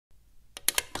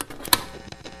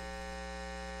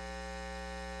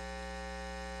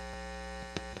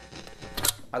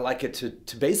I like it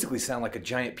to basically sound like a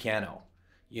giant piano.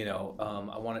 You know,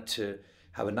 I want it to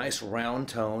have a nice round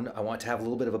tone. I want it to have a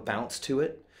little bit of a bounce to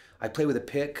it. I play with a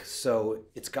pick, so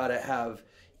it's got to have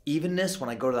evenness when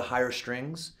I go to the higher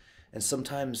strings. And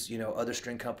sometimes, you know, other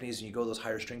string companies, and you go to those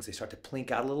higher strings, they start to plink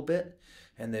out a little bit.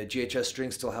 And the GHS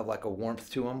strings still have like a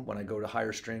warmth to them when I go to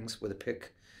higher strings with a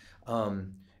pick.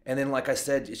 And then, like I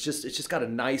said, it's just got a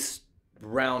nice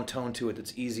round tone to it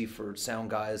that's easy for sound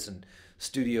guys and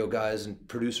studio guys and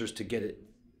producers to get it,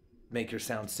 make your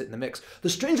sound sit in the mix. The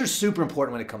strings are super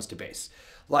important when it comes to bass.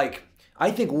 Like, I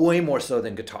think way more so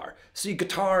than guitar. See,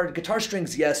 guitar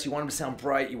strings, yes, you want them to sound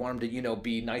bright, you want them to, you know,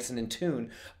 be nice and in tune,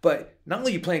 but not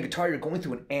only are you playing guitar, you're going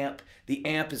through an amp. The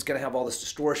amp is gonna have all this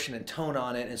distortion and tone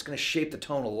on it, and it's gonna shape the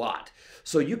tone a lot.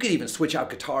 So you could even switch out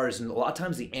guitars, and a lot of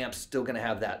times the amp's still gonna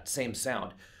have that same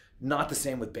sound. Not the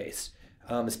same with bass,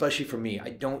 especially for me. I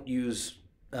don't use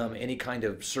any kind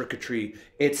of circuitry.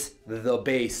 It's the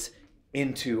bass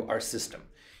into our system.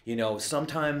 You know,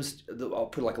 sometimes I'll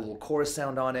put like a little chorus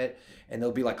sound on it, and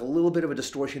there'll be like a little bit of a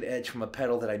distortion edge from a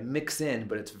pedal that I mix in,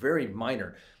 but it's very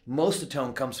minor. Most of the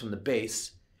tone comes from the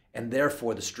bass, and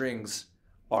therefore the strings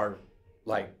are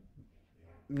like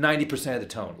 90% of the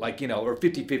tone, like, you know, or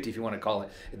 50-50 if you want to call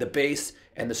it. The bass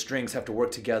and the strings have to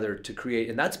work together to create,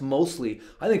 and that's mostly,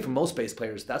 I think for most bass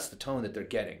players, that's the tone that they're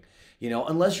getting. You know,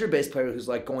 unless you're a bass player who's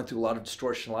like going through a lot of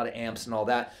distortion, a lot of amps and all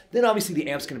that, then obviously the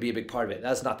amp's going to be a big part of it.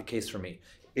 That's not the case for me.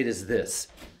 It is this.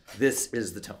 This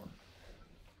is the tone.